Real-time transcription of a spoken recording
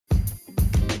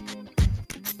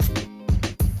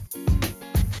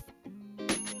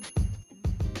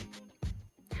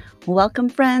Welcome,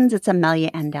 friends. It's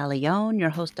Amelia Andaleon, your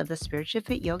host of the Spiritually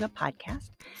Fit Yoga podcast,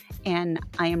 and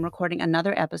I am recording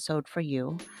another episode for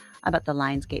you about the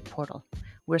Lionsgate portal.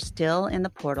 We're still in the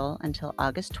portal until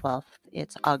August 12th.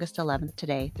 It's August 11th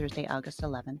today, Thursday, August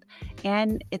 11th,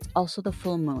 and it's also the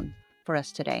full moon for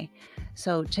us today.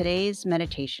 So today's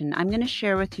meditation, I'm going to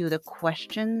share with you the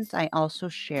questions I also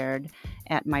shared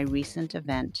at my recent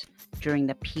event during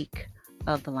the peak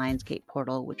of the Lionsgate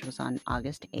portal, which was on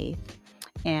August 8th.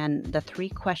 And the three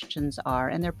questions are,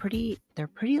 and they're pretty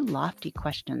lofty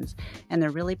questions, and they're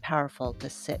really powerful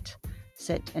to sit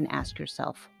and ask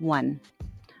yourself. 1,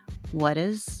 what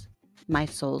is my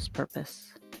soul's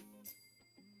purpose?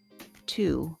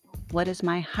 2, what is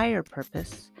my higher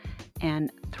purpose?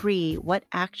 And 3, what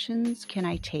actions can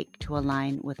I take to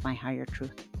align with my higher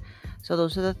truth? So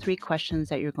those are the three questions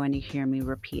that you're going to hear me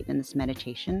repeat in this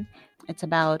meditation. It's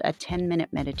about a 10-minute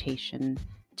meditation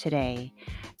today.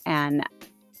 And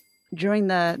during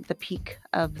the peak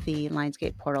of the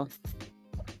Lionsgate portal,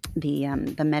 the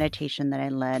meditation that I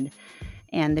led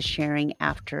and the sharing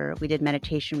after we did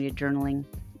meditation, we did journaling,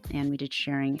 and we did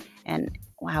sharing. And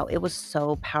wow, it was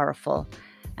so powerful.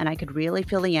 And I could really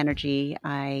feel the energy.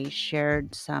 I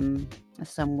shared some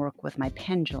work with my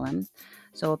pendulum.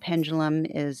 So a pendulum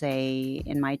is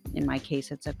in my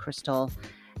case, it's a crystal,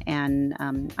 and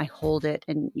I hold it,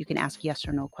 and you can ask yes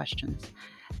or no questions.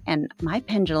 And my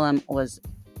pendulum was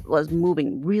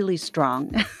moving really strong.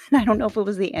 And I don't know if it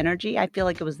was the energy. I feel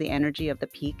like it was the energy of the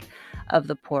peak of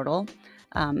the portal.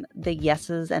 The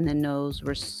yeses and the nos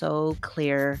were so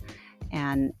clear,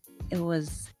 and it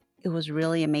was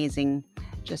really amazing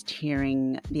just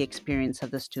hearing the experience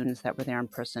of the students that were there in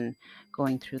person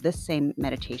going through this same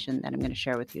meditation that I'm going to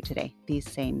share with you today, these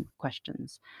same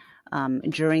questions.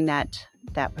 During that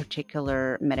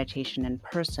particular meditation in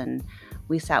person,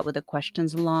 we sat with the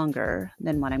questions longer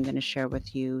than what I'm going to share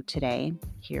with you today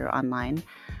here online.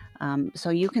 So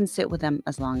you can sit with them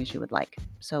as long as you would like.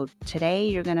 So today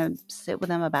you're going to sit with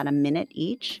them about a minute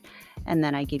each, and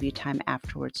then I give you time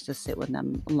afterwards to sit with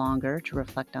them longer, to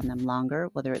reflect on them longer,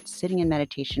 whether it's sitting in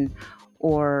meditation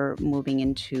or moving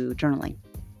into journaling,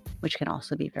 which can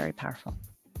also be very powerful.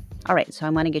 All right, so I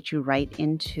want to get you right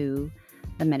into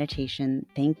the meditation.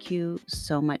 Thank you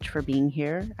so much for being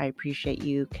here. I appreciate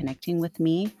you connecting with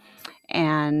me.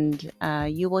 And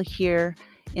you will hear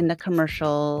in the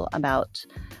commercial about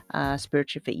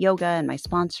Spiritually Fit Yoga and my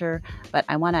sponsor, but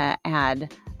I want to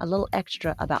add a little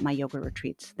extra about my yoga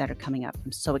retreats that are coming up.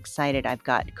 I'm so excited. I've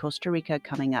got Costa Rica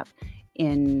coming up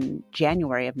in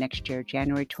January of next year,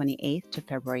 January 28th to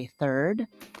February 3rd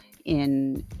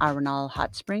in Arenal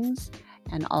Hot Springs,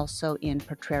 and also in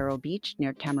Potrero Beach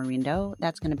near Tamarindo.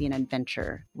 That's going to be an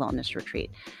adventure wellness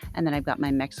retreat. And then I've got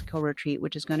my Mexico retreat,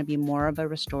 which is going to be more of a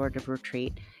restorative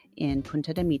retreat in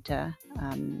Punta de Mita,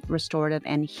 restorative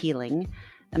and healing,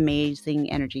 amazing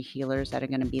energy healers that are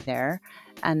going to be there.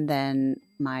 And then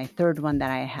my third one that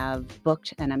I have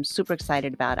booked and I'm super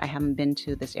excited about, I haven't been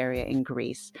to this area in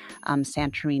Greece,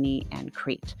 Santorini and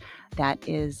Crete. That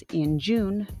is in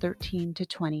June 13 to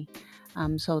 20.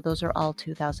 So those are all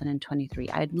 2023.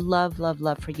 I'd love, love,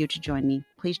 love for you to join me.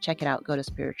 Please check it out. Go to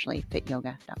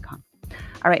spirituallyfityoga.com.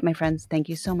 All right, my friends, thank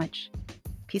you so much.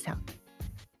 Peace out.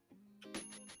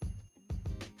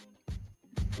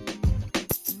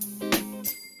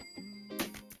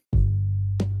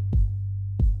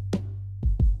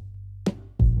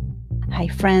 Hi,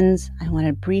 friends. I want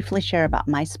to briefly share about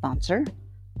my sponsor,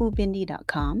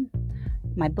 ubindi.com.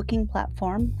 My booking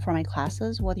platform for my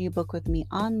classes, whether you book with me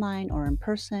online or in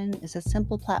person, is a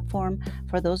simple platform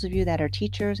for those of you that are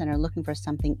teachers and are looking for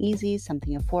something easy,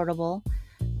 something affordable.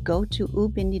 Go to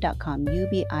ubindi.com,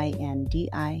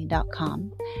 ubindi.com,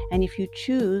 and if you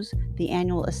choose the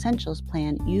annual essentials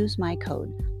plan, use my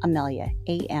code Amelia,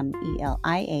 Amelia,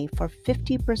 for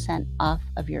 50% off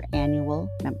of your annual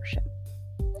membership.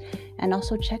 And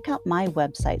also check out my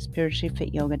website,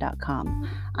 spirituallyfityoga.com.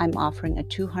 I'm offering a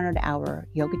 200-hour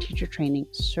yoga teacher training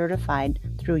certified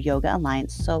through Yoga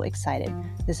Alliance. So excited.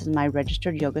 This is my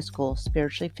registered yoga school,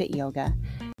 Spiritually Fit Yoga.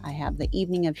 I have the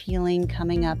Evening of Healing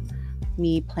coming up,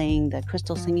 me playing the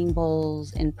crystal singing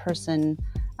bowls in person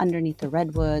underneath the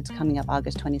redwoods coming up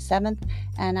August 27th.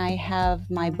 And I have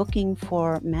my booking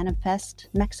for Manifest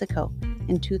Mexico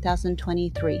in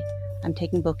 2023. I'm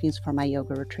taking bookings for my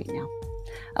yoga retreat now.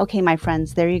 Okay, my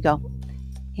friends, there you go.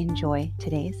 Enjoy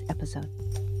today's episode.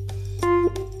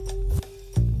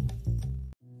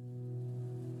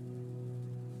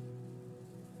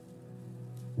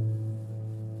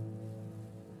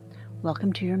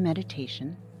 Welcome to your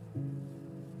meditation.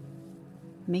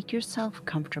 Make yourself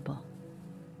comfortable.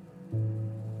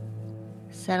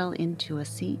 Settle into a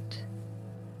seat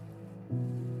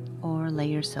or lay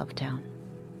yourself down.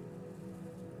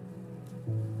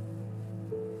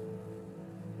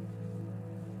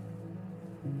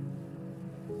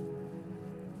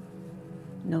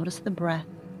 Notice the breath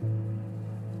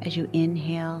as you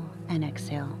inhale and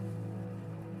exhale.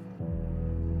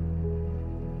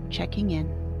 Checking in.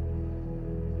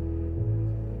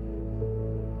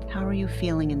 How are you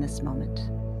feeling in this moment?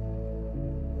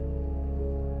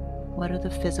 What are the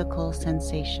physical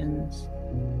sensations?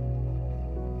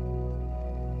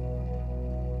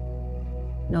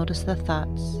 Notice the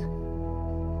thoughts.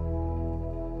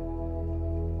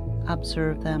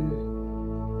 Observe them.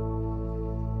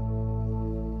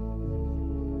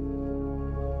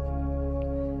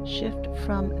 Shift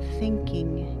from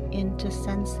thinking into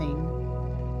sensing.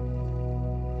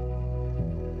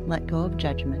 Let go of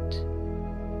judgment.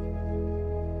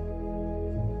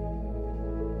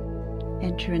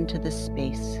 Enter into this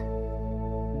space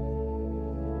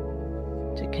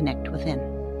to connect within.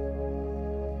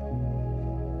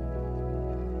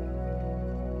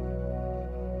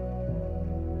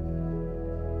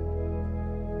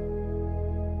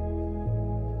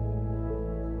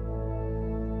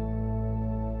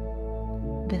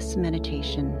 This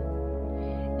meditation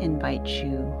invites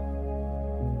you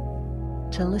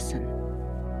to listen,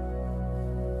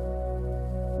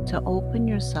 to open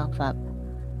yourself up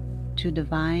to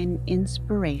divine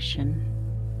inspiration,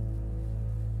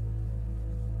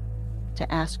 to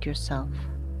ask yourself,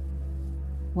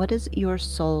 what is your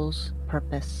soul's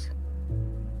purpose?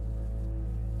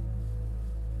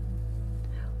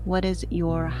 What is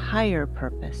your higher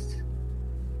purpose?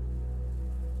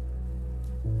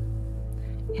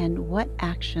 And what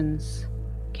actions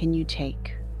can you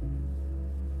take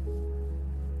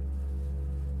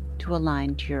to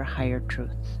align to your higher truth?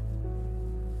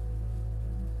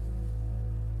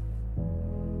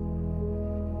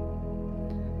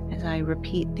 As I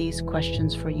repeat these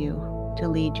questions for you to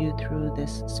lead you through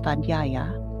this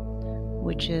svadhyaya,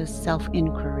 which is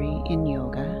self-inquiry in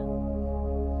yoga,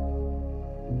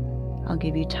 I'll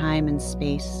give you time and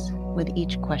space with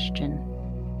each question,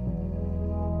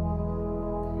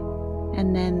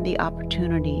 and then the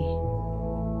opportunity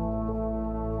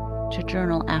to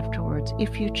journal afterwards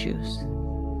if you choose.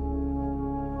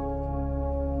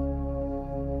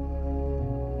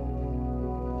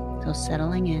 So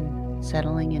settling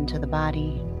into the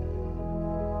body,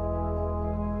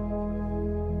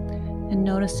 and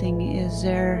noticing, is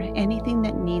there anything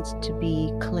that needs to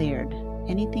be cleared,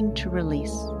 anything to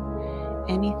release,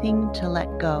 anything to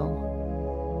let go?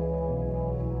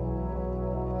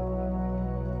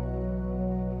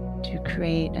 To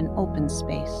create an open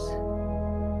space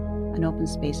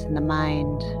in the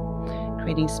mind,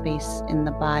 creating space in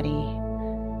the body,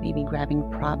 maybe grabbing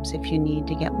props if you need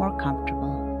to get more comfortable.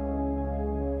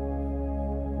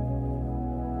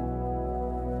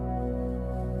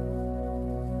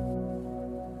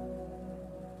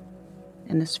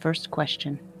 And this first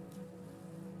question: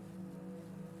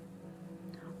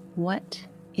 what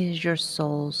is your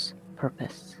soul's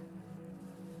purpose?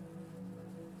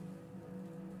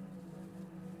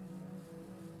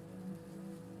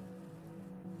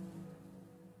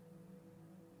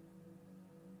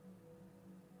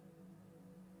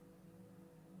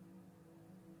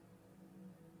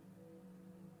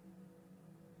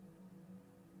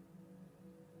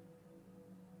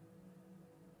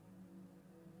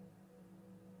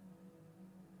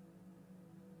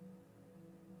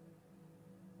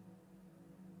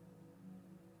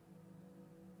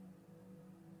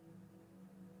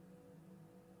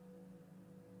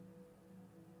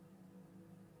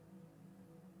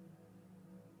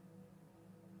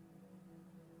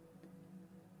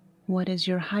 What is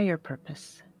your higher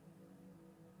purpose?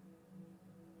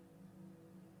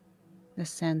 The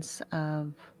sense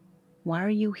of, why are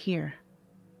you here?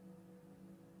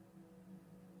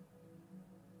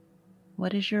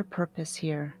 What is your purpose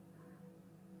here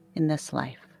in this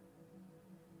life?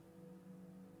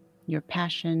 Your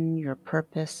passion, your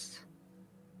purpose.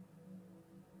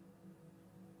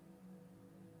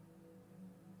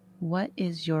 What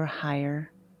is your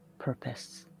higher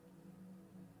purpose?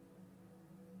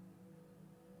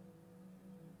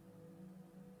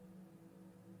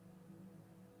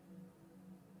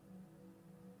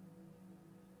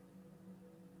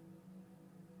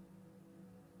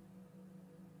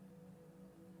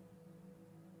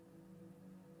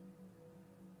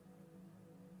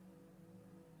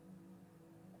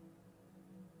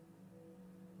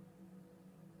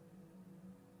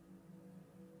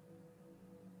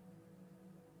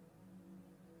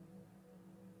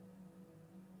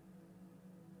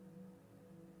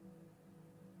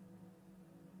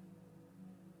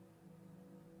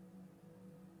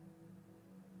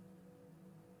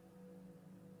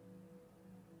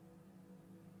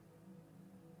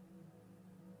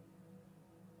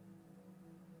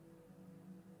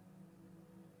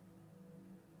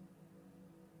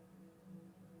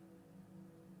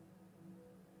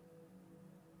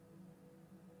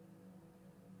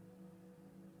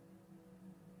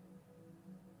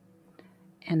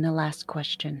 And the last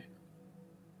question.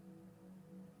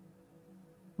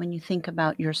 When you think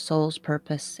about your soul's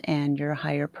purpose and your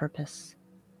higher purpose,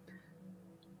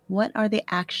 what are the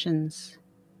actions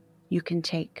you can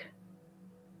take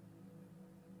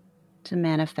to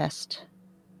manifest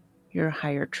your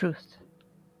higher truth,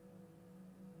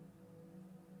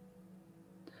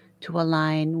 to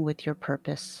align with your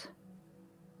purpose,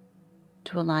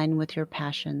 to align with your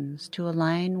passions, to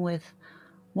align with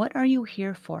what are you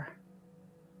here for?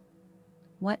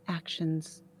 What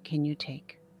actions can you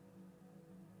take?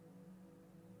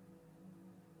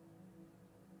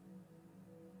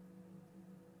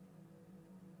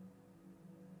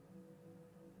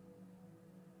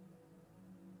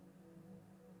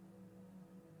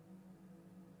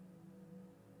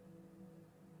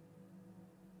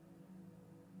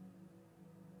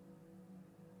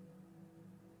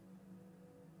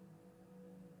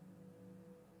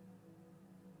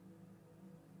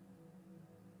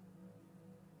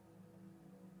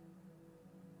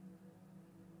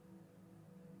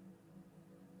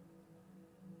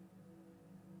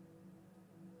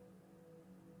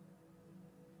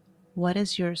 What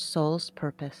is your soul's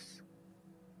purpose?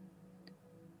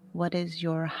 What is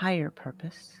your higher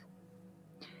purpose?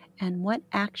 And what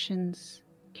actions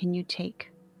can you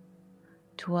take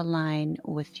to align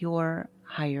with your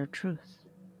higher truth?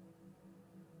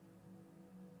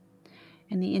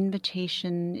 And the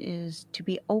invitation is to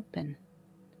be open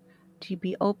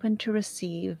to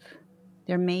receive.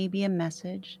 There may be a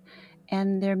message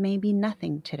and there may be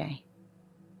nothing today.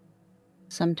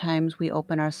 Sometimes we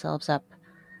open ourselves up,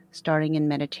 starting in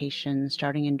meditation,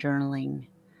 starting in journaling,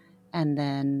 and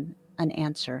then an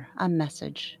answer, a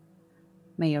message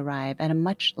may arrive at a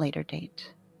much later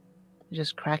date.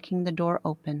 Just cracking the door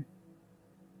open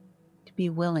to be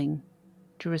willing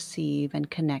to receive and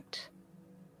connect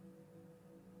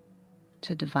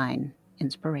to divine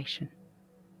inspiration.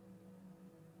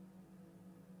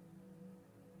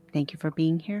 Thank you for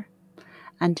being here.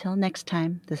 Until next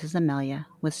time, this is Amelia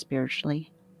with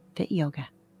Spiritually Fit Yoga.